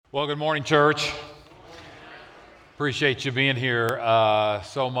Well, good morning, church. Appreciate you being here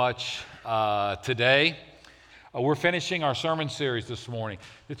so much today. We're finishing our sermon series this morning.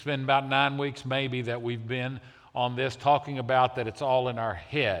 It's been about 9 weeks maybe that we've been on this, talking about that it's all in our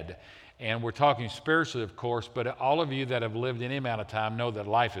head. And we're talking spiritually, of course, but all of you that have lived any amount of time know that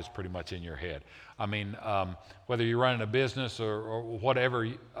life is pretty much in your head. I mean, whether you're running a business or whatever,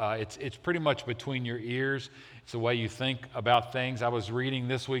 it's pretty much between your ears. It's the way you think about things. I was reading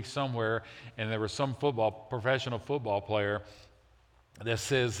this week somewhere, and there was some professional football player that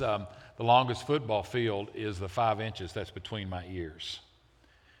says the longest football field is the 5 inches that's between my ears,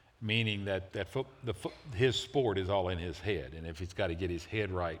 meaning that his sport is all in his head, and if he's got to get his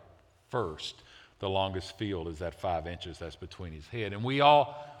head right first, the longest field is that 5 inches that's between his head. And we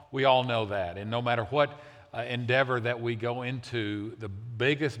all know that. And no matter what endeavor that we go into, the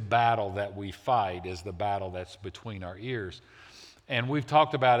biggest battle that we fight is the battle that's between our ears. And we've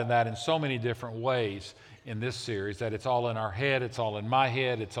talked about that in so many different ways in this series, that it's all in our head, it's all in my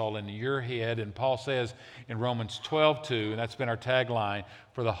head, it's all in your head. And Paul says in Romans 12:2, and that's been our tagline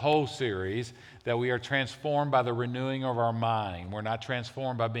for the whole series, that we are transformed by the renewing of our mind. We're not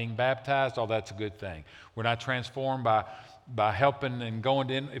transformed by being baptized, all that's a good thing. We're not transformed by helping and going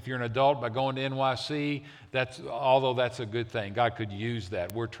to, if you're an adult, by going to NYC, although that's a good thing. God could use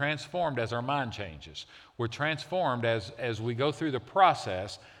that. We're transformed as our mind changes. We're transformed as we go through the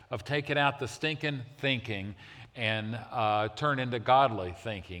process of taking out the stinking thinking and turn into godly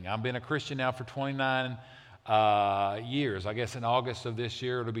thinking. I've been a Christian now for 29 years. I guess in August of this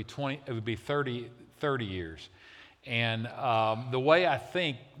year, it would be 30 years. And the way I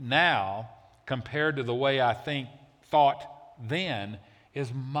think now compared to the way I thought then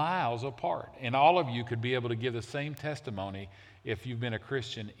is miles apart. And all of you could be able to give the same testimony if you've been a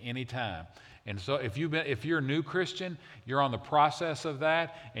Christian any time. And so if you're a new Christian, you're on the process of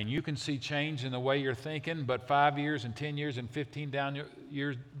that, and you can see change in the way you're thinking, but 5 years and 10 years and 15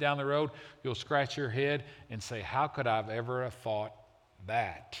 years down the road, you'll scratch your head and say, how could I have ever have thought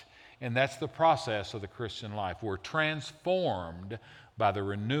that? And that's the process of the Christian life. We're transformed by the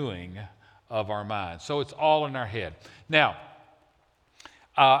renewing of our minds. So it's all in our head. Now,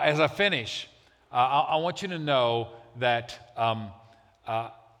 as I finish, I want you to know that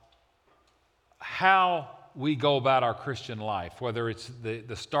how we go about our Christian life, whether it's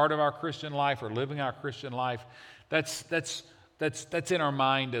the start of our Christian life or living our Christian life, that's in our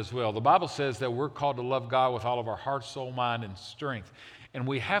mind as well. The Bible says that we're called to love God with all of our heart, soul, mind, and strength. And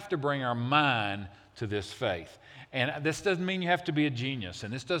we have to bring our mind to this faith. And this doesn't mean you have to be a genius,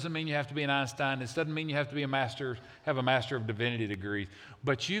 and this doesn't mean you have to be an Einstein, this doesn't mean you have to be have a Master of Divinity degree,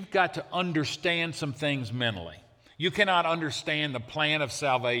 but you've got to understand some things mentally. You cannot understand the plan of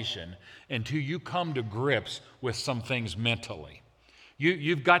salvation until you come to grips with some things mentally.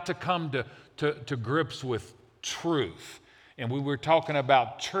 You've got to come to grips with truth. And when we're talking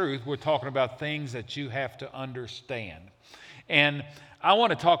about truth, we're talking about things that you have to understand. And I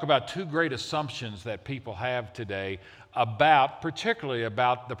want to talk about 2 great assumptions that people have today particularly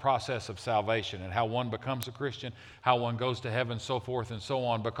about the process of salvation and how one becomes a Christian, how one goes to heaven, so forth and so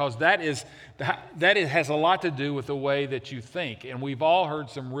on, because that has a lot to do with the way that you think. And we've all heard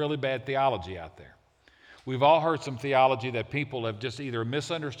some really bad theology out there. We've all heard some theology that people have just either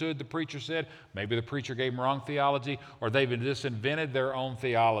misunderstood the preacher said, maybe the preacher gave them wrong theology, or they've just invented their own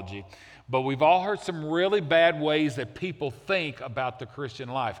theology. But we've all heard some really bad ways that people think about the Christian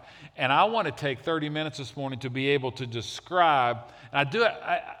life. And I want to take 30 minutes this morning to be able to describe, and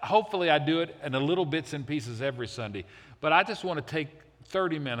hopefully I do it in a little bits and pieces every Sunday, but I just want to take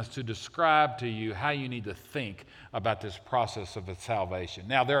 30 minutes to describe to you how you need to think about this process of salvation.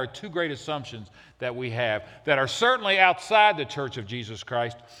 Now, there are 2 great assumptions that we have that are certainly outside the Church of Jesus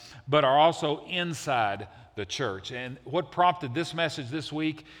Christ, but are also inside the church. And what prompted this message this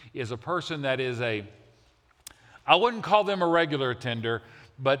week is a person that is I wouldn't call them a regular attender,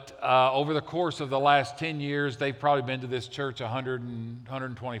 but over the course of the last 10 years, they've probably been to this church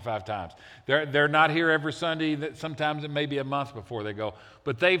 125 times. They're not here every Sunday. Sometimes it may be a month before they go,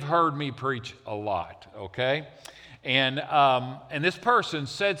 but they've heard me preach a lot, okay? And this person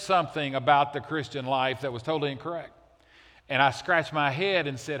said something about the Christian life that was totally incorrect. And I scratched my head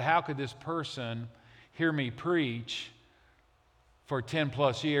and said, how could this person hear me preach for 10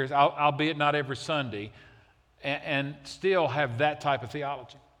 plus years, albeit not every Sunday, and still have that type of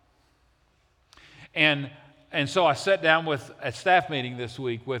theology? And so I sat down with a staff meeting this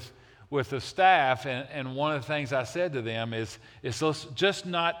week with the staff, and one of the things I said to them is let's just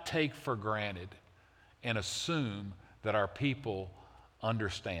not take for granted and assume that our people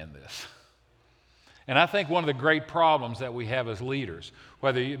understand this. And I think one of the great problems that we have as leaders,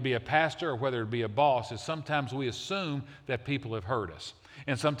 whether it be a pastor or whether it be a boss, is sometimes we assume that people have heard us.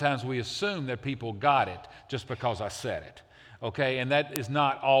 And sometimes we assume that people got it just because I said it. Okay? And that is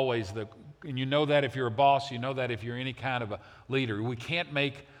not always and you know that if you're a boss, you know that if you're any kind of a leader. We can't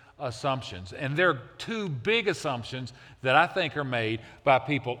make assumptions. And there are two big assumptions that I think are made by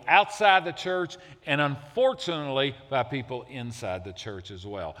people outside the church and unfortunately by people inside the church as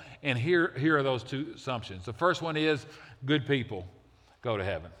well. And here are those two assumptions. The first one is good people go to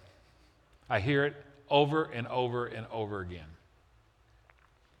heaven. I hear it over and over and over again.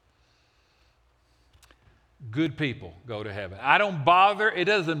 Good people go to heaven. It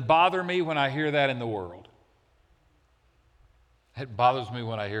doesn't bother me when I hear that in the world. It bothers me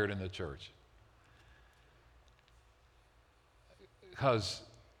when I hear it in the church. Because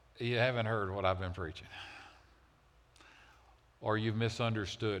you haven't heard what I've been preaching. Or you've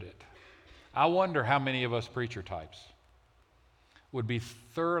misunderstood it. I wonder how many of us preacher types would be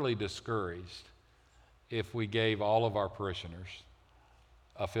thoroughly discouraged if we gave all of our parishioners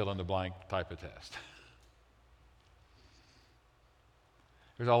a fill-in-the-blank type of test.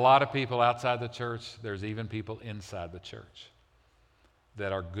 There's a lot of people outside the church. There's even people inside the church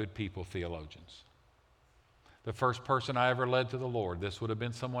that are good people theologians. The first person I ever led to the Lord, this would have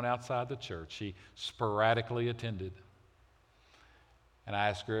been someone outside the church. She sporadically attended. And I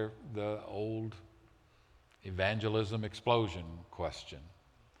asked her the old evangelism explosion question.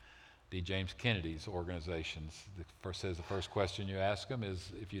 D. James Kennedy's organizations says the first question you ask them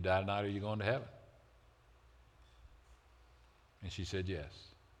is, if you die tonight, are you going to heaven? And she said yes.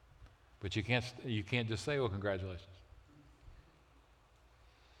 But you can't just say, well, congratulations.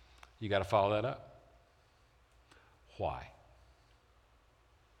 You got to follow that up. Why?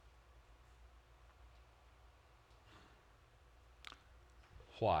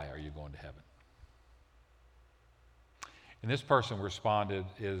 Why are you going to heaven? And this person responded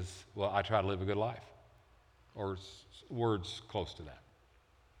is, well, I try to live a good life. Or words close to that.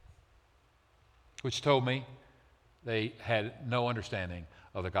 Which told me they had no understanding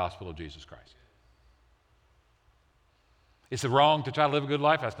of the gospel of Jesus Christ. Is it wrong to try to live a good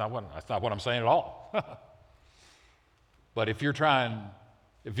life? That's not what I'm saying at all. But if your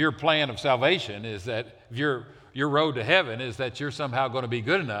plan of salvation is that your road to heaven is that you're somehow going to be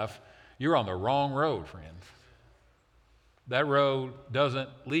good enough, you're on the wrong road, friends. That road doesn't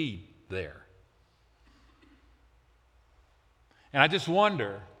lead there. And I just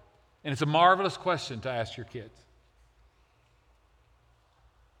wonder, and it's a marvelous question to ask your kids.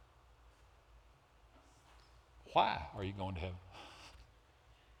 Why are you going to heaven?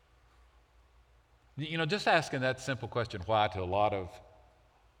 You know, just asking that simple question, why, to a lot of,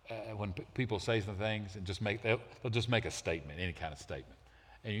 when people say some things and they'll just make a statement, any kind of statement.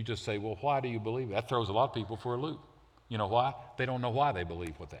 And you just say, well, why do you believe it? That throws a lot of people for a loop. You know why? They don't know why they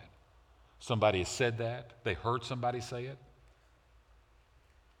believe what that. Somebody has said that. They heard somebody say it.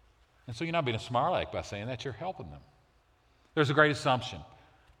 And so you're not being a smart-aleck by saying that. You're helping them. There's a great assumption.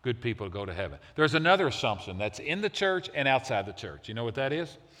 Good people go to heaven. There's another assumption that's in the church and outside the church. You know what that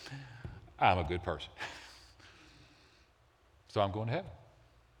is? I'm a good person. So I'm going to heaven.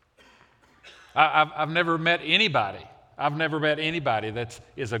 I've never met anybody that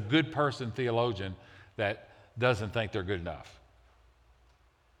is a good person theologian that doesn't think they're good enough.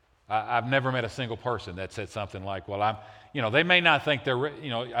 I've never met a single person that said something like, well, they may not think they're,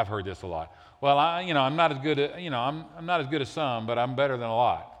 I've heard this a lot. Well, I'm not as good I'm not as good as some, but I'm better than a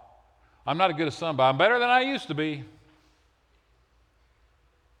lot. I'm not as good as some, but I'm better than I used to be.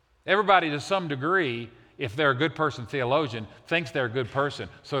 Everybody, to some degree, if they're a good person theologian, thinks they're a good person,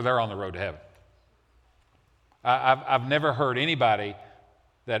 so they're on the road to heaven. I've never heard anybody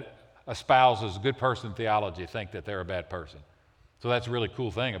that espouses good person theology think that they're a bad person. So that's a really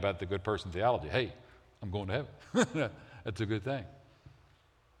cool thing about the good person theology. Hey, I'm going to heaven. That's a good thing.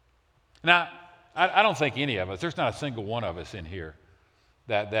 Now, I don't think any of us, there's not a single one of us in here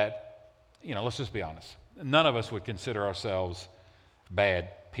that let's just be honest. None of us would consider ourselves bad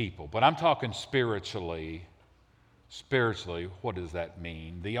people. But I'm talking spiritually. Spiritually, what does that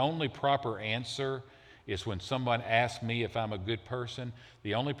mean? The only proper answer is when someone asks me if I'm a good person,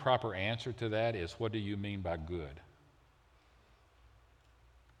 the only proper answer to that is, what do you mean by good?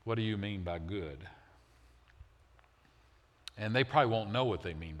 What do you mean by good? And they probably won't know what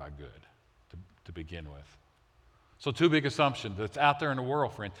they mean by good to begin with. So two big assumptions that's out there in the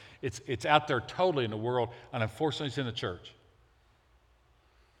world, friend. It's out there totally in the world, and unfortunately it's in the church.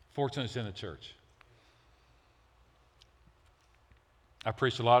 Fortunately it's in the church. I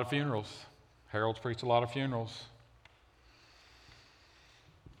preached a lot of funerals. Harold's preached a lot of funerals.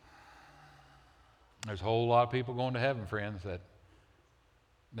 There's a whole lot of people going to heaven, friends, that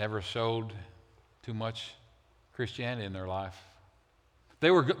never showed too much Christianity in their life. They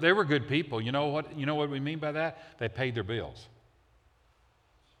were good people. You know what we mean by that? They paid their bills.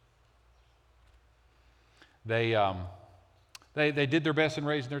 They did their best in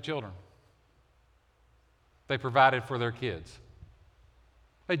raising their children. They provided for their kids.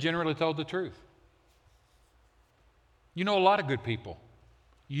 They generally told the truth. You know a lot of good people.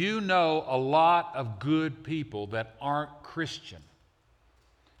 You know a lot of good people that aren't Christian.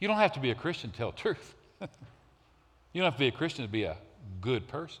 You don't have to be a Christian to tell the truth. You don't have to be a Christian to be a good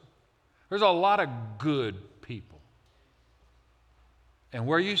person. There's a lot of good people. And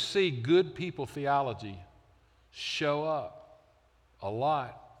where you see good people theology show up a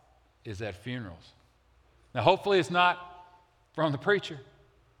lot is at funerals. Now, hopefully it's not from the preacher,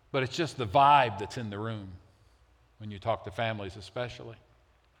 but it's just the vibe that's in the room when you talk to families especially.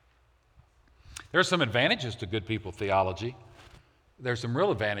 There are some advantages to good people theology. There's some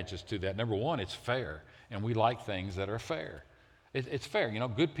real advantages to that. Number one, it's fair, and we like things that are fair. It's fair. You know,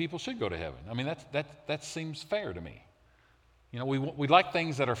 good people should go to heaven. I mean, that seems fair to me. You know, we like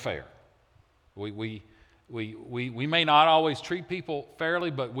things that are fair. We may not always treat people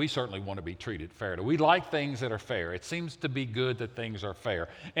fairly, but we certainly want to be treated fairly. We like things that are fair. It seems to be good that things are fair.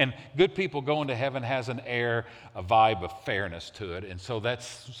 And good people going to heaven has an air, a vibe of fairness to it. And so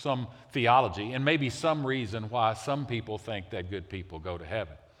that's some theology and maybe some reason why some people think that good people go to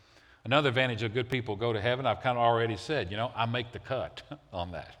heaven. Another advantage of good people go to heaven, I've kind of already said, I make the cut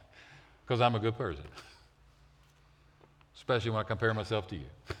on that because I'm a good person, especially when I compare myself to you,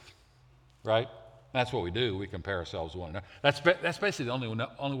 right? That's what we do. We compare ourselves to one another. That's basically the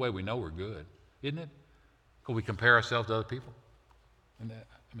only way we know we're good, isn't it? Because we compare ourselves to other people. And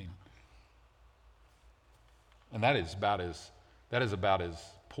that is about as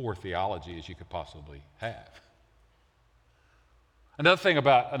poor theology as you could possibly have.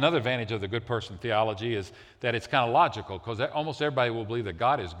 Another advantage of the good person theology is that it's kind of logical because almost everybody will believe that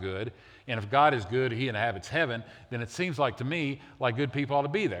God is good. And if God is good, he inhabits heaven, then it seems like to me like good people ought to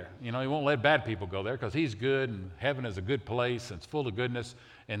be there. He won't let bad people go there because he's good and heaven is a good place and it's full of goodness.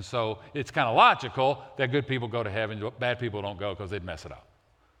 And so it's kind of logical that good people go to heaven, but bad people don't go because they'd mess it up.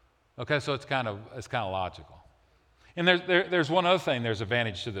 Okay, so it's kind of logical. And there's one other thing, there's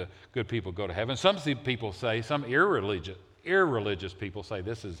advantage to the good people go to heaven. Some people say, some irreligious people say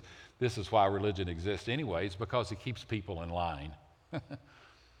this is why religion exists anyways, because it keeps people in line.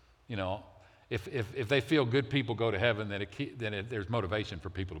 If they feel good people go to heaven, then there's motivation for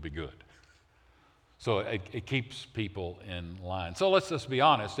people to be good. So it keeps people in line. So let's just be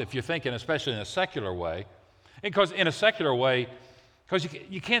honest. If you're thinking, especially in a secular way, because in a secular way, because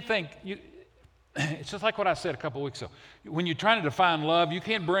you can't think, it's just like what I said a couple of weeks ago. When you're trying to define love, you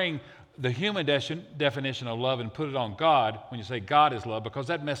can't bring the human definition of love and put it on God when you say God is love, because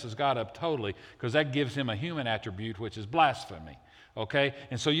that messes God up totally, because that gives him a human attribute, which is blasphemy. Okay?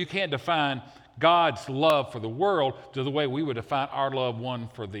 And so you can't define God's love for the world to the way we would define our love one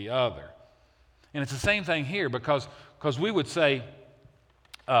for the other. And it's the same thing here, because we would say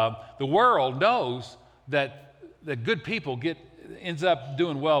the world knows that good people ends up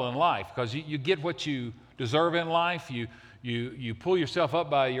doing well in life, because you get what you deserve in life. You pull yourself up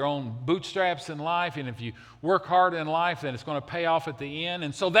by your own bootstraps in life, and if you work hard in life, then it's going to pay off at the end.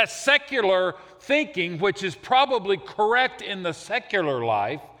 And so that secular thinking, which is probably correct in the secular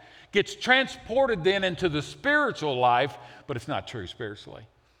life, gets transported then into the spiritual life, but it's not true spiritually.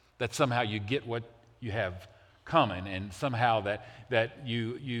 That somehow you get what you have coming, and somehow that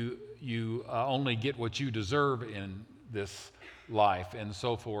you only get what you deserve in this life, and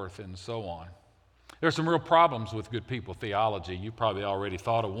so forth and so on. There's some real problems with good people theology. You probably already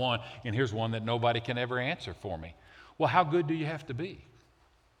thought of one, and here's one that nobody can ever answer for me. Well, how good do you have to be?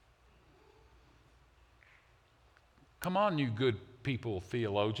 Come on, you good people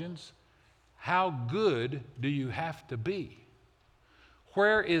theologians. How good do you have to be?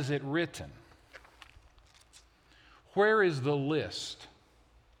 Where is it written? Where is the list?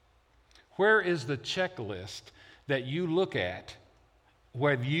 Where is the checklist that you look at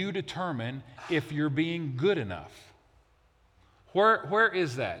where you determine if you're being good enough? Where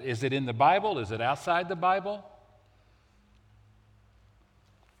is that? Is it in the Bible? Is it outside the Bible?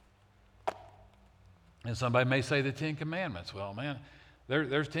 And somebody may say the Ten Commandments. Well, man,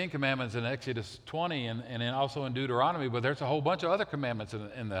 there's 10 commandments in Exodus 20 and then also in Deuteronomy, but there's a whole bunch of other commandments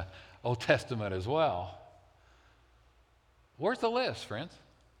in the Old Testament as well. Where's the list, friends?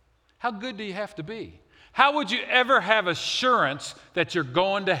 How good do you have to be? How would you ever have assurance that you're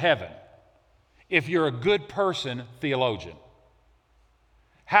going to heaven if you're a good person theologian?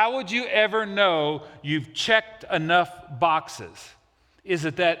 How would you ever know you've checked enough boxes? Is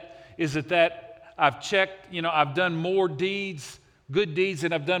it that I've checked, I've done more deeds, good deeds,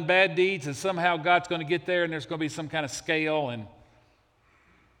 than I've done bad deeds, and somehow God's going to get there and there's going to be some kind of scale? And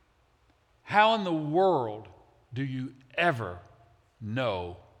how in the world do you ever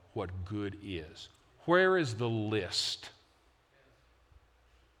know what good is? Where is the list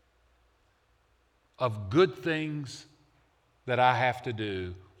of good things that I have to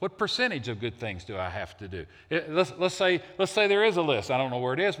do? What percentage of good things do I have to do? Let's say there is a list. I don't know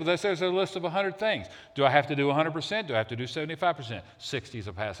where it is, but let's say there's a list of 100 things. Do I have to do 100%? Do I have to do 75%? 60 is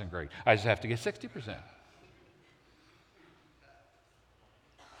a passing grade. I just have to get 60%.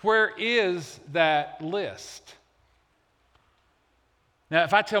 Where is that list? Now,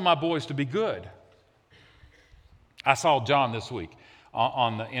 if I tell my boys to be good, I saw John this week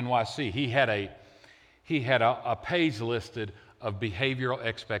on the NYC. He had a page listed of behavioral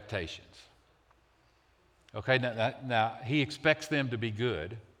expectations. Okay, now he expects them to be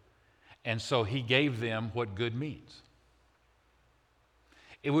good, and so he gave them what good means.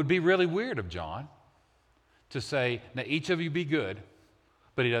 It would be really weird of John to say, now each of you be good,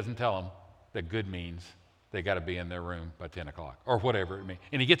 but he doesn't tell them that good means they got to be in their room by 10 o'clock or whatever it means.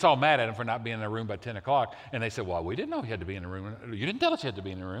 And he gets all mad at them for not being in their room by 10 o'clock, and they say, well, we didn't know you had to be in the room. You didn't tell us you had to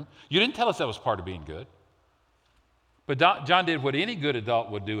be in the room. You didn't tell us that was part of being good. But John did what any good adult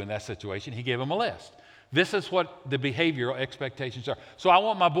would do in that situation. He gave them a list. This is what the behavioral expectations are. So I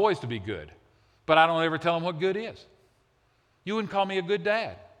want my boys to be good, but I don't ever tell them what good is. You wouldn't call me a good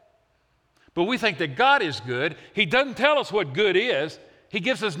dad. But we think that God is good. He doesn't tell us what good is. He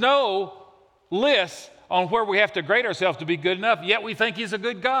gives us no list on where we have to grade ourselves to be good enough, yet we think He's a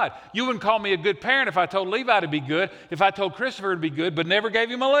good God. You wouldn't call me a good parent if I told Levi to be good, if I told Christopher to be good, but never gave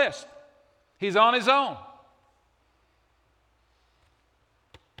him a list. He's on his own.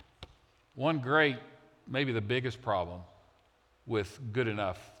 One great, maybe the biggest problem with good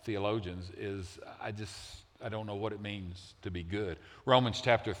enough theologians is I don't know what it means to be good. Romans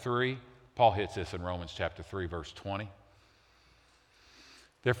chapter 3, Paul hits this in Romans chapter 3, verse 20.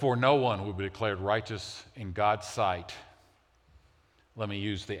 Therefore, no one will be declared righteous in God's sight. Let me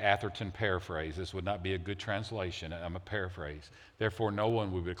use the Atherton paraphrase. This would not be a good translation. I'm a paraphrase. Therefore, no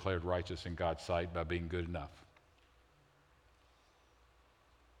one will be declared righteous in God's sight by being good enough.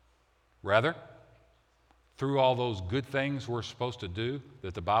 Rather, through all those good things we're supposed to do,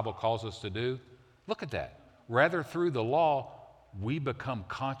 that the Bible calls us to do, look at that. Rather, through the law, we become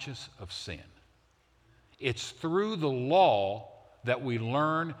conscious of sin. It's through the law that we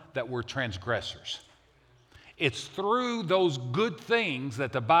learn that we're transgressors. It's through those good things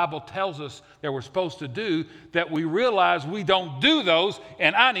that the Bible tells us that we're supposed to do that we realize we don't do those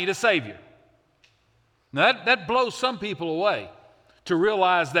and I need a Savior. Now that blows some people away, to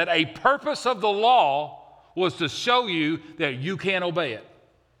realize that a purpose of the law was to show you that you can't obey it.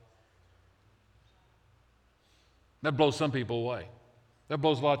 That blows some people away. That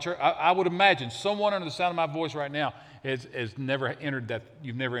blows a lot of church. I would imagine someone under the sound of my voice right now has never entered that,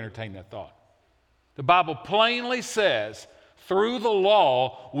 you've never entertained that thought. The Bible plainly says, through the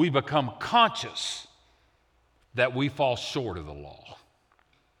law, we become conscious that we fall short of the law.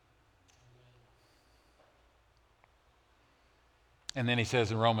 And then he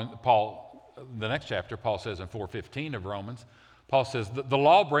says in the next chapter, Paul says in 4:15 of Romans, Paul says, the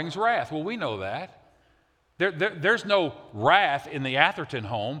law brings wrath. Well, we know that. There's no wrath in the Atherton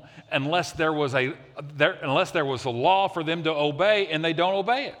home unless there was a law for them to obey and they don't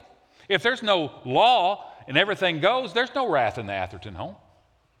obey it. If there's no law and everything goes, there's no wrath in the Atherton home.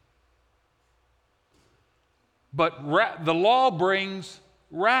 But the law brings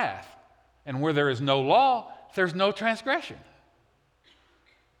wrath. And where there is no law, there's no transgression.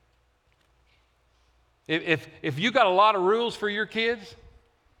 If you got a lot of rules for your kids,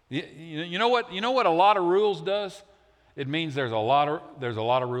 you know what a lot of rules does? It means there's a lot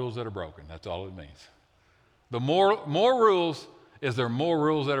of rules that are broken. That's all it means. The more rules is there more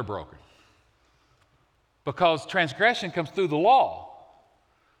rules that are broken. Because transgression comes through the law.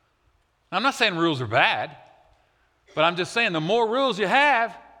 I'm not saying rules are bad, but I'm just saying the more rules you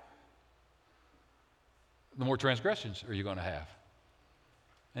have, the more transgressions are you going to have.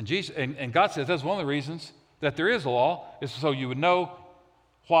 And God says that's one of the reasons that there is a law, is so you would know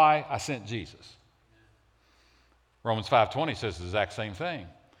why I sent Jesus. Romans 5:20 says the exact same thing.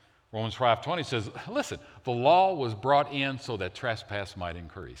 Romans 5:20 says, listen, the law was brought in so that trespass might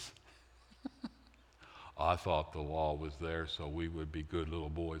increase. I thought the law was there so we would be good little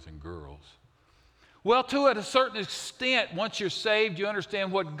boys and girls. Well, to a certain extent, once you're saved, you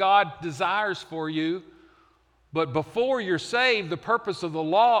understand what God desires for you. But before you're saved, the purpose of the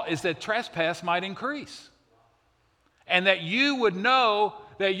law is that trespass might increase. And that you would know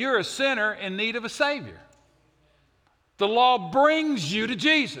that you're a sinner in need of a Savior. The law brings you to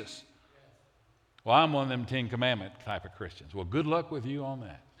Jesus. Well, I'm one of them 10 Commandment type of Christians. Well, good luck with you on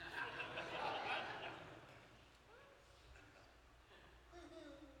that.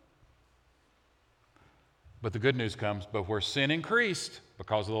 But the good news comes, but where sin increased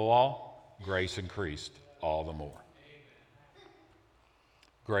because of the law, grace increased all the more.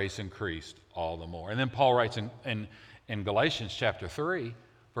 Grace increased all the more. And then Paul writes in Galatians chapter 3,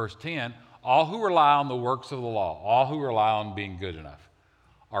 verse 10, all who rely on the works of the law, all who rely on being good enough,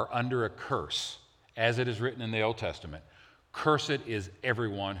 are under a curse, as it is written in the Old Testament. Cursed is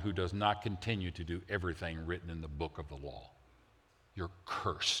everyone who does not continue to do everything written in the book of the law. You're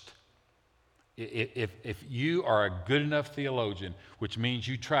cursed. If you are a good enough theologian, which means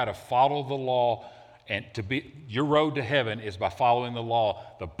you try to follow the law, and to be your road to heaven is by following the law,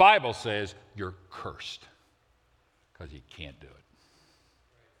 the Bible says you're cursed because you can't do it.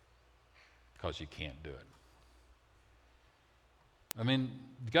 Because you can't do it. I mean,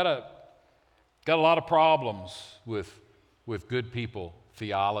 you've got a lot of problems with good people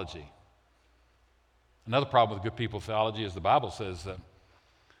theology. Another problem with good people theology is the Bible says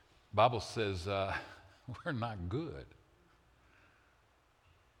we're not good.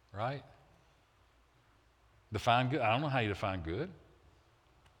 Right? Define good. I don't know how you define good.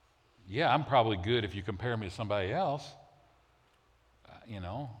 Yeah, I'm probably good if you compare me to somebody else.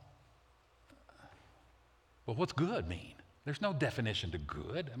 But what's good mean? There's no definition to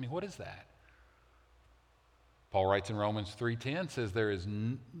good. I mean, what is that? Paul writes in Romans 3:10, says there is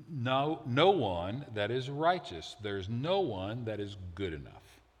no one that is righteous. There's no one that is good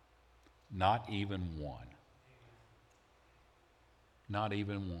enough. Not even one. Not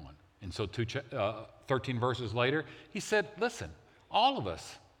even one. And so 13 verses later, he said, listen, all of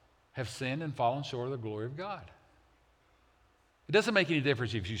us have sinned and fallen short of the glory of God. It doesn't make any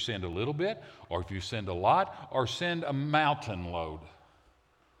difference if you sinned a little bit, or if you sinned a lot, or sinned a mountain load.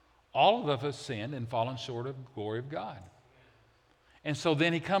 All of us sinned and fallen short of the glory of God. And so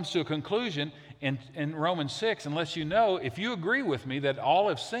then he comes to a conclusion in Romans 6, unless you know, if you agree with me that all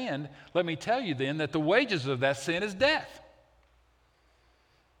have sinned, let me tell you then that the wages of that sin is death.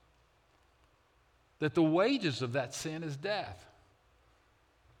 That the wages of that sin is death.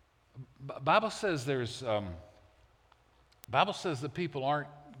 Bible says that people aren't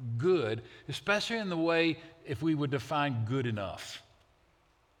good, especially in the way if we would define good enough.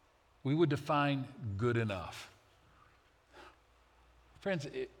 We would define good enough. Friends,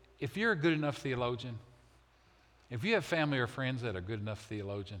 if you're a good enough theologian, if you have family or friends that are good enough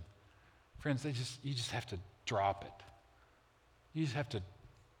theologian, friends, you just have to drop it. You just have to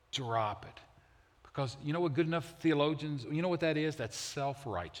drop it. Because you know what good enough theologians, you know what that is? That's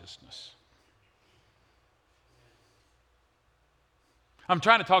self-righteousness. I'm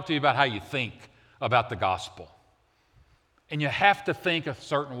trying to talk to you about how you think about the gospel. And you have to think a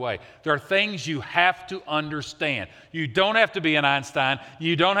certain way. There are things you have to understand. You don't have to be an Einstein.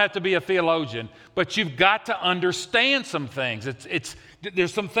 You don't have to be a theologian. But you've got to understand some things.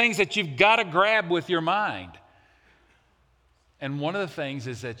 There's some things that you've got to grab with your mind. And one of the things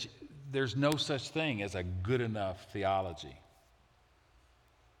is that there's no such thing as a good enough theology.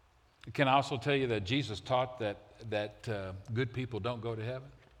 Can I also tell you that Jesus taught that good people don't go to heaven?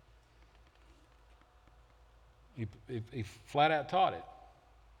 He flat out taught it.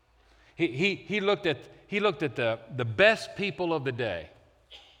 He looked at the best people of the day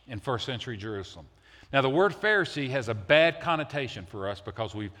in first century Jerusalem. Now, the word Pharisee has a bad connotation for us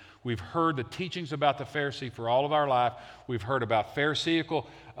because we've heard the teachings about the Pharisee for all of our life. We've heard about Pharisaical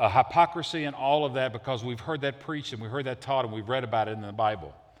hypocrisy and all of that because we've heard that preached and we heard that taught and we've read about it in the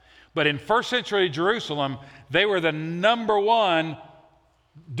Bible. But in first century Jerusalem, they were the number one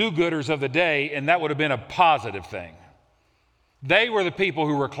do-gooders of the day, and that would have been a positive thing. They were the people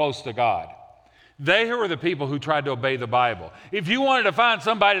who were close to God. They were the people who tried to obey the Bible. If you wanted to find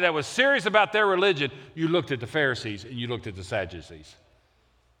somebody that was serious about their religion, you looked at the Pharisees and you looked at the Sadducees.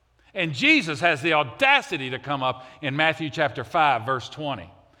 And Jesus has the audacity to come up in Matthew chapter 5, verse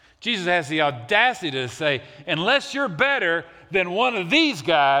 20. Jesus has the audacity to say, unless you're better than one of these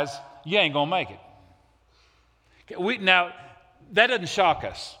guys, you ain't going to make it. Now, that doesn't shock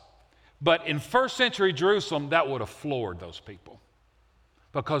us. But in first century Jerusalem, that would have floored those people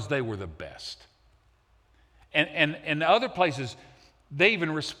because they were the best. And other places, they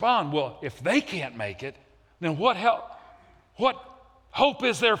even respond, well, if they can't make it, then what hope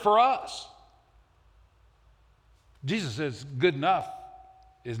is there for us? Jesus says good enough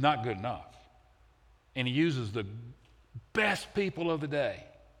is not good enough. and he uses the best people of the day.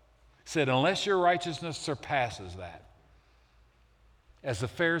 Said, unless your righteousness surpasses that, as the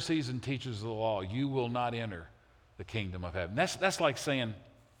Pharisees and teachers of the law, you will not enter the kingdom of heaven. That's like saying,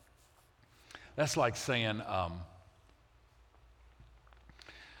 you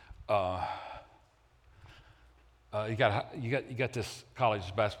got this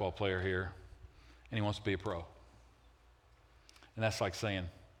college basketball player here, and he wants to be a pro. And that's like saying,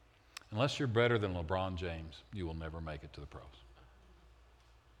 unless you're better than LeBron James, you will never make it to the pros.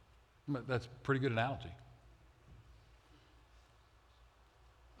 That's a pretty good analogy.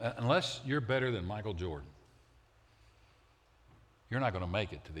 Unless you're better than Michael Jordan, you're not going to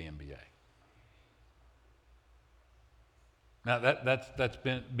make it to the NBA. Now, that's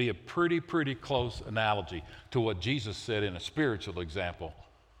be a pretty close analogy to what Jesus said in a spiritual example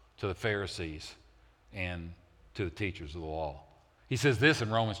to the Pharisees and to the teachers of the law. He says this in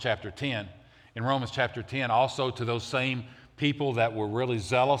Romans chapter 10. In Romans chapter 10, also to those same people that were really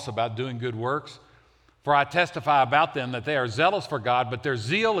zealous about doing good works, for I testify about them that they are zealous for God, but their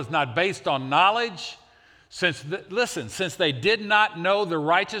zeal is not based on knowledge, since they did not know the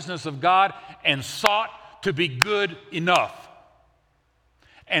righteousness of God and sought to be good enough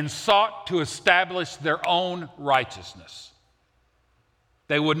and sought to establish their own righteousness.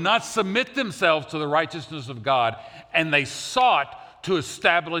 They would not submit themselves to the righteousness of God, and they sought to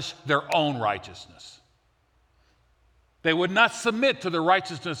establish their own righteousness. They would not submit to the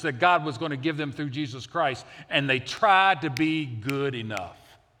righteousness that God was going to give them through Jesus Christ, and they tried to be good enough.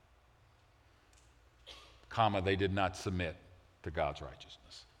 They did not submit to God's righteousness.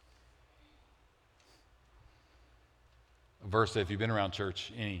 A verse that if you've been around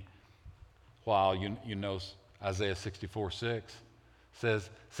church any while, you know Isaiah 64:6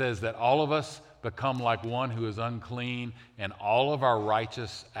 says that all of us become like one who is unclean, and all of our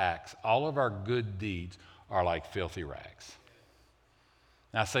righteous acts, all of our good deeds are like filthy rags.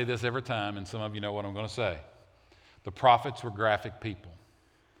 Now, I say this every time, and some of you know what I'm going to say. The prophets were graphic people.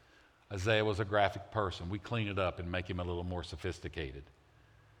 Isaiah was a graphic person. We clean it up and make him a little more sophisticated.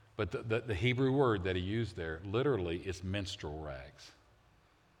 But the Hebrew word that he used there literally is menstrual rags.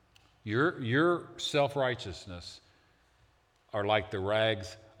 Your self-righteousness are like the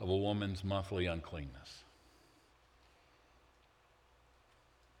rags of a woman's monthly uncleanness.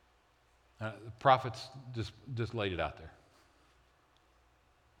 The prophets just laid it out there.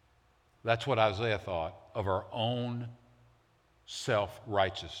 That's what Isaiah thought of our own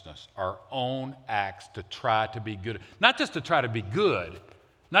self-righteousness, our own acts to try to be good. Not just to try to be good,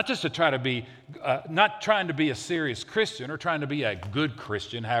 not just to try to be, not trying to be a serious Christian or trying to be a good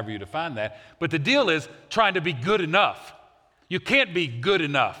Christian, however you define that, but the deal is trying to be good enough. You can't be good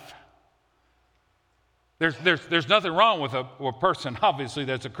enough. There's nothing wrong with a person, obviously,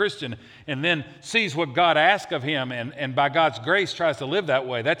 that's a Christian and then sees what God asks of him and by God's grace tries to live that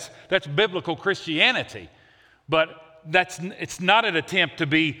way. That's biblical Christianity. But it's not an attempt to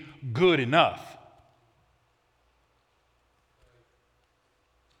be good enough.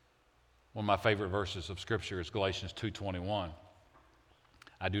 One of my favorite verses of Scripture is Galatians 2:21.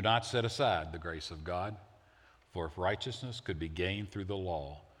 I do not set aside the grace of God, for if righteousness could be gained through the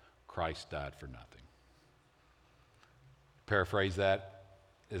law, Christ died for nothing. Paraphrase that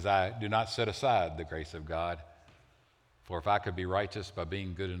is, I do not set aside the grace of God, for if I could be righteous by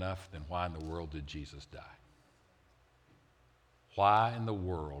being good enough, then why in the world did Jesus die? Why in the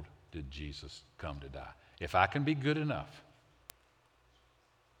world did Jesus come to die? If I can be good enough,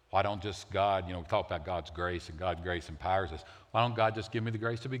 why don't just God, we talk about God's grace and God's grace empowers us. Why don't God just give me the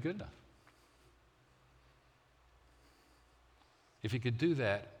grace to be good enough? If he could do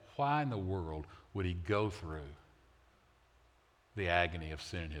that, why in the world would he go through the agony of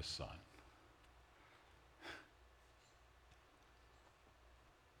sending his son?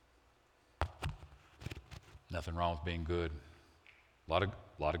 Nothing wrong with being good. A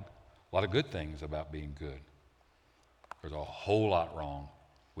lot of good things about being good. There's a whole lot wrong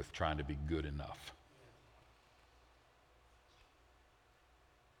with trying to be good enough.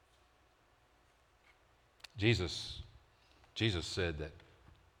 Jesus said that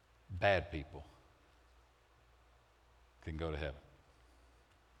bad people can go to heaven.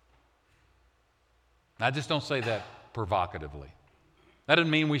 I just don't say that provocatively. That doesn't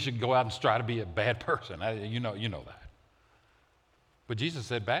mean we should go out and try to be a bad person. You know that. But Jesus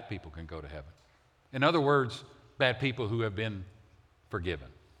said bad people can go to heaven. In other words, bad people who have been forgiven.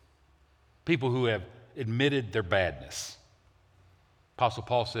 People who have admitted their badness. Apostle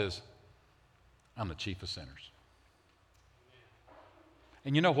Paul says, I'm the chief of sinners.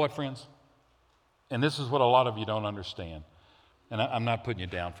 And you know what, friends? And this is what a lot of you don't understand. And I'm not putting you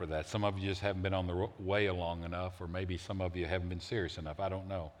down for that. Some of you just haven't been on the way long enough, or maybe some of you haven't been serious enough. I don't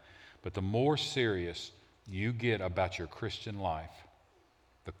know. But the more serious you get about your Christian life,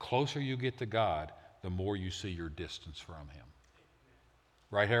 the closer you get to God, the more you see your distance from Him.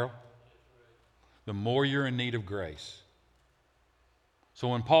 Right, Harold? The more you're in need of grace. So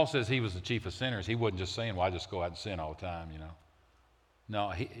when Paul says he was the chief of sinners, he wasn't just saying, well, I just go out and sin all the time, you know.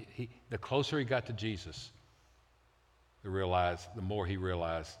 No, the closer he got to Jesus, the more he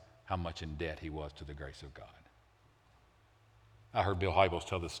realized how much in debt he was to the grace of God. I heard Bill Hybels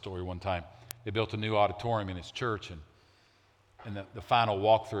tell this story one time. They built a new auditorium in his church, and the final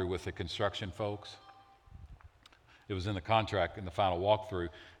walkthrough with the construction folks, it was in the contract in the final walkthrough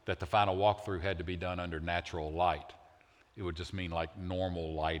that the final walkthrough had to be done under natural light. It would just mean like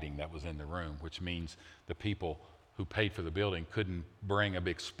normal lighting that was in the room, which means the people who paid for the building couldn't bring a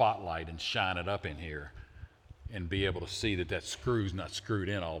big spotlight and shine it up in here and be able to see that screw's not screwed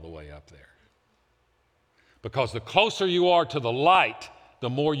in all the way up there. Because the closer you are to the light, the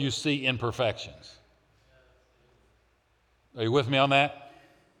more you see imperfections. Are you with me on that?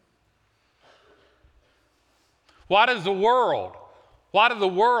 Why does the world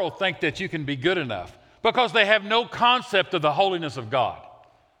think that you can be good enough? Because they have no concept of the holiness of God.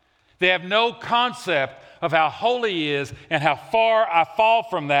 They have no concept of how holy He is and how far I fall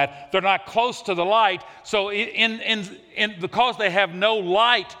from that. They're not close to the light. So because they have no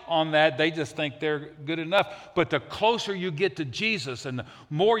light on that, they just think they're good enough. But the closer you get to Jesus and the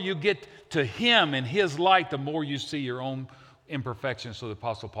more you get to Him and His light, the more you see your own imperfections. So the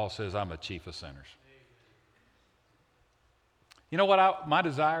Apostle Paul says, I'm a chief of sinners. You know what my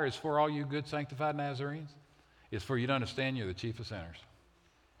desire is for all you good sanctified Nazarenes? Is for you to understand you're the chief of sinners.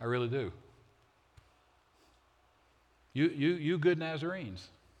 I really do. You good Nazarenes.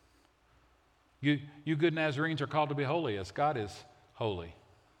 You good Nazarenes are called to be holy as God is holy.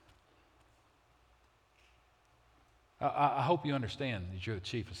 I hope you understand that you're the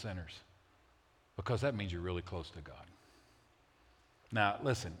chief of sinners, because that means you're really close to God. Now,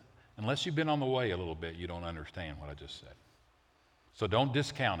 listen, unless you've been on the way a little bit, you don't understand what I just said. So don't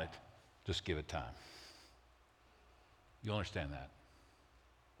discount it. Just give it time. You'll understand that.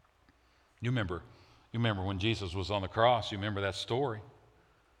 You remember when Jesus was on the cross, you remember that story.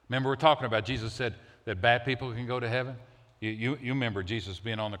 Remember we're talking about Jesus said that bad people can go to heaven. You remember Jesus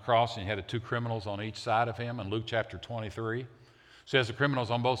being on the cross and he had the two criminals on each side of him in Luke chapter 23. It says the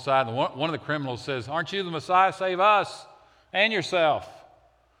criminals on both sides. And one of the criminals says, aren't you the Messiah? Save us and yourself.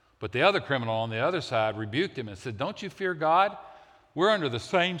 But the other criminal on the other side rebuked him and said, don't you fear God? We're under the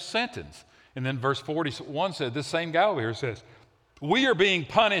same sentence. And then verse 41 said, this same guy over here says, we are being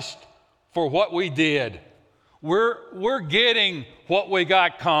punished for what we did. We're getting what we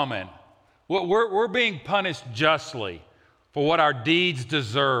got coming. We're being punished justly for what our deeds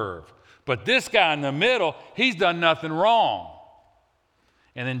deserve. But this guy in the middle, he's done nothing wrong.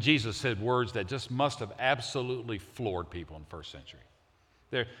 And then Jesus said words that just must have absolutely floored people in the first century.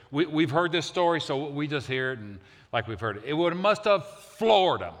 We've heard this story, so we just hear it, and like we've heard it. It must have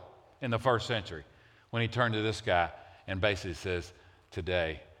floored them in the first century when he turned to this guy and basically says,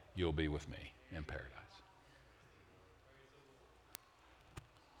 today you'll be with me in paradise.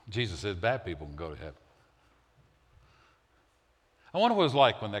 Jesus says bad people can go to heaven. I wonder what it was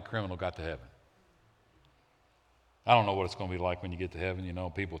like when that criminal got to heaven. I don't know what it's going to be like when you get to heaven. You know,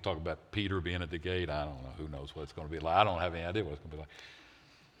 people talk about Peter being at the gate. I don't know. Who knows what it's going to be like. I don't have any idea what it's going to be like.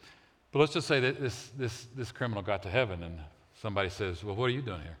 But let's just say that this criminal got to heaven and somebody says, well, what are you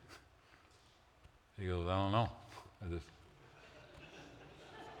doing here? He goes, I don't know.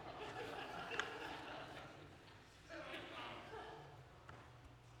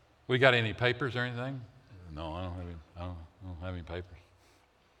 We got any papers or anything? No, I don't have any papers.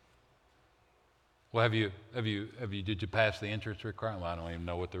 Well, did you pass the entrance requirement? Well, I don't even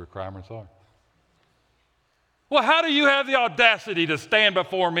know what the requirements are. Well, how do you have the audacity to stand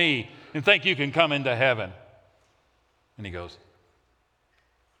before me and think you can come into heaven? And he goes,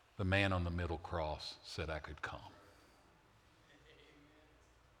 the man on the middle cross said I could come.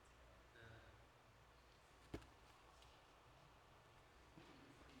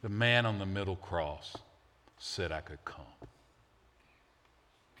 The man on the middle cross said I could come.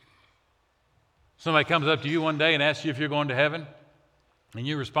 Somebody comes up to you one day and asks you if you're going to heaven, and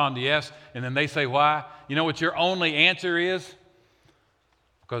you respond to yes, and then they say why. You know what your only answer is?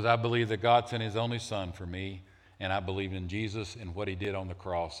 Because I believe that God sent His only Son for me, and I believe in Jesus and what He did on the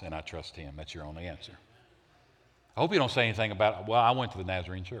cross, and I trust Him. That's your only answer. I hope you don't say anything about, well, I went to the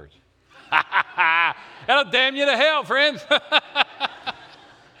Nazarene church. That'll damn you to hell, friends.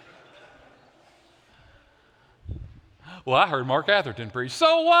 Well, I heard Mark Atherton preach.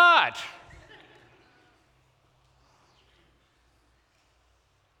 So what?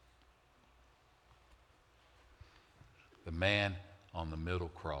 The man on the middle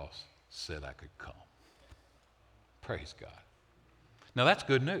cross said I could come. Praise God. Now that's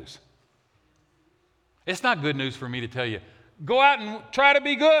good news. It's not good news for me to tell you, go out and try to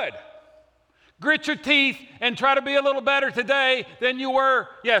be good. Grit your teeth and try to be a little better today than you were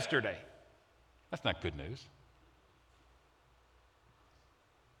yesterday. That's not good news.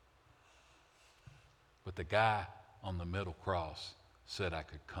 But the guy on the middle cross said I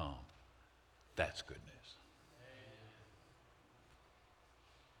could come. That's good news.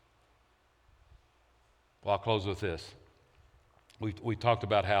 Well, I'll close with this. We talked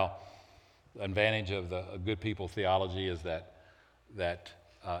about how the advantage of the good people theology is that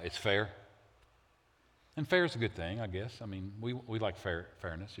it's fair. And fair is a good thing, I guess. I mean, we like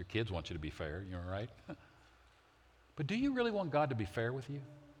fairness. Your kids want you to be fair, you're right. But do you really want God to be fair with you?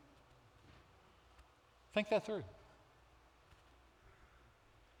 Think that through.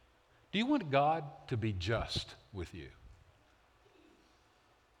 Do you want God to be just with you?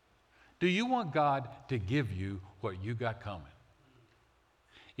 Do you want God to give you what you got coming?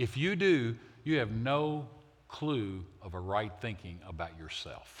 If you do, you have no clue of a right thinking about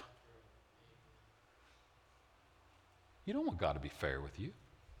yourself. You don't want God to be fair with you.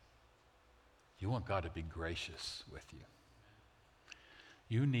 You want God to be gracious with you.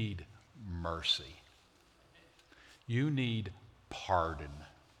 You need mercy. You need pardon.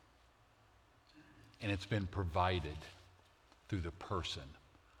 And it's been provided through the person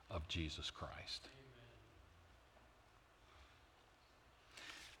of Jesus Christ.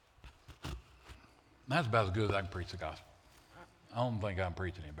 That's about as good as I can preach the gospel. I don't think I can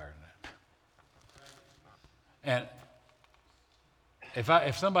preach any better than that. And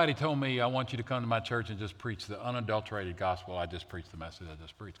if somebody told me, I want you to come to my church and just preach the unadulterated gospel, I just preach the message I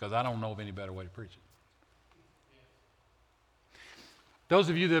just preached, because I don't know of any better way to preach it. Those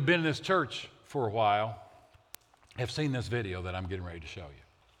of you that have been in this church for a while have seen this video that I'm getting ready to show you.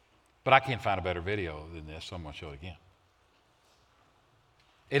 But I can't find a better video than this, so I'm going to show it again.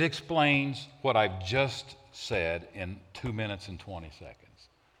 It explains what I've just said in 2 minutes and 20 seconds,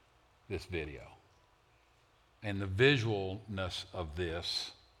 this video. And the visualness of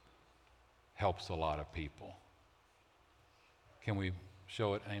this helps a lot of people. Can we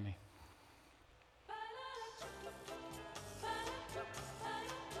show it, Amy?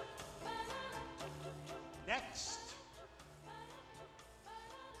 Next.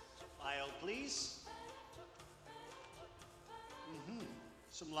 File, please.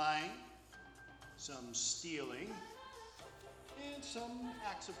 Some lying, some stealing, and some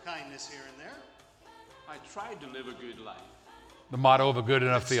acts of kindness here and there. I tried to live a good life. The motto of a good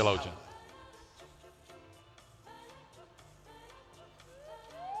enough theologian.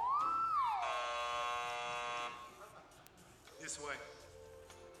 This way.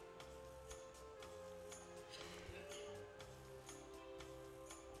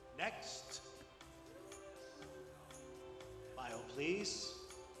 Next. File, please.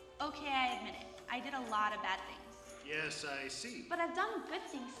 Okay, I admit it. I did a lot of bad things. Yes, I see. But I've done good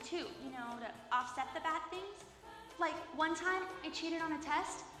things too, to offset the bad things. Like one time I cheated on a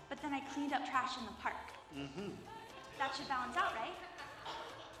test, but then I cleaned up trash in the park. That should balance out, right?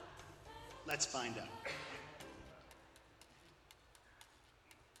 Let's find out.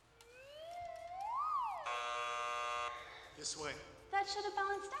 This way. That should have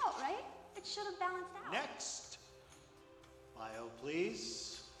balanced out, right? It should have balanced out. Next. File,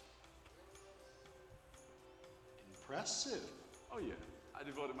 please. Impressive. Oh yeah, I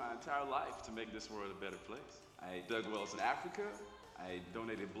devoted my entire life to make this world a better place. I dug wells in Africa, I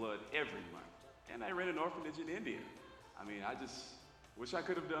donated blood every month, and I ran an orphanage in India. I mean, I just wish I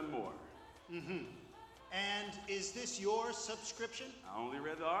could have done more. And is this your subscription? I only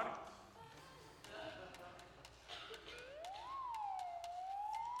read the article.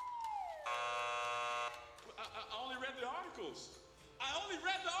 I only read the articles. I only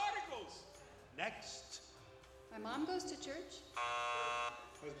read the articles. Next. My mom goes to church.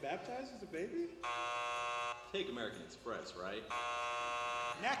 I was baptized as a baby? Take American Express, right?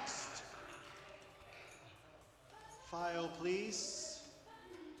 Next. File, please.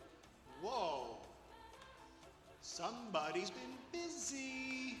 Whoa. Somebody's been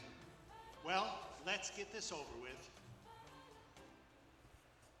busy. Well, let's get this over with.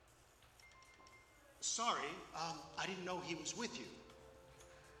 Sorry, I didn't know he was with you.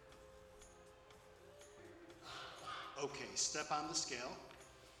 Okay, step on the scale.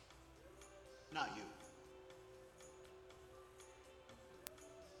 Not you.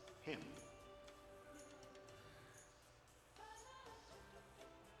 Him.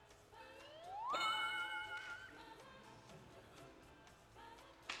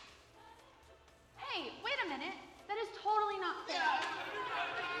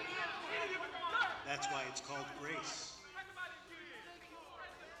 That's why it's called grace.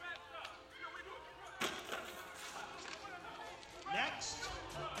 Next.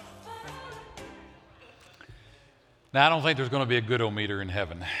 Now, I don't think there's going to be a good-o-meter in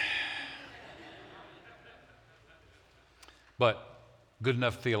heaven. But good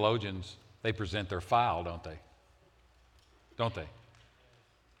enough theologians, they present their file, don't they? Don't they?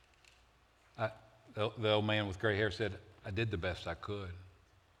 The old man with gray hair said, I did the best I could.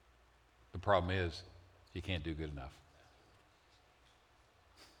 The problem is, you can't do good enough.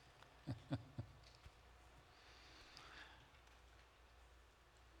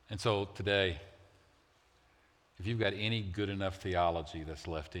 And so today, if you've got any good enough theology that's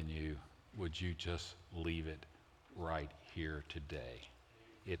left in you, would you just leave it right here today?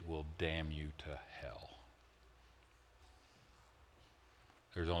 It will damn you to hell.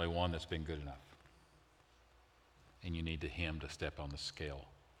 There's only one that's been good enough. And you need him to step on the scale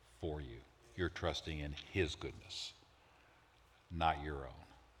for you. You're trusting in his goodness, not your own.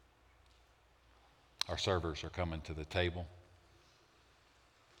 Our servers are coming to the table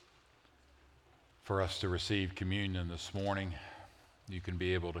for us to receive communion this morning. You can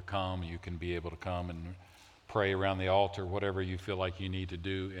be able to come and pray around the altar, whatever you feel like you need to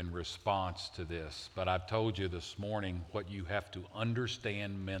do in response to this. But I've told you this morning what you have to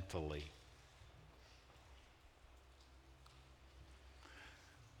understand mentally.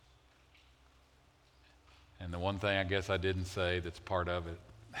 And the one thing I guess I didn't say that's part of it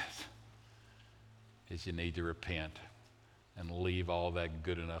is you need to repent and leave all that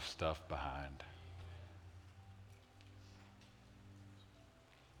good enough stuff behind.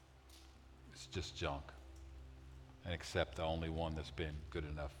 It's just junk. And accept the only one that's been good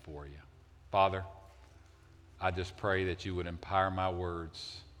enough for you. Father, I just pray that you would empower my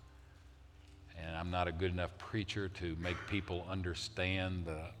words. And I'm not a good enough preacher to make people understand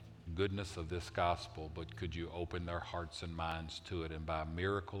the goodness of this gospel, but could you open their hearts and minds to it, and by a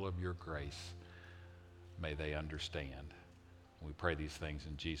miracle of your grace, may they understand. We pray these things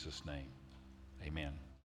in Jesus' name. Amen.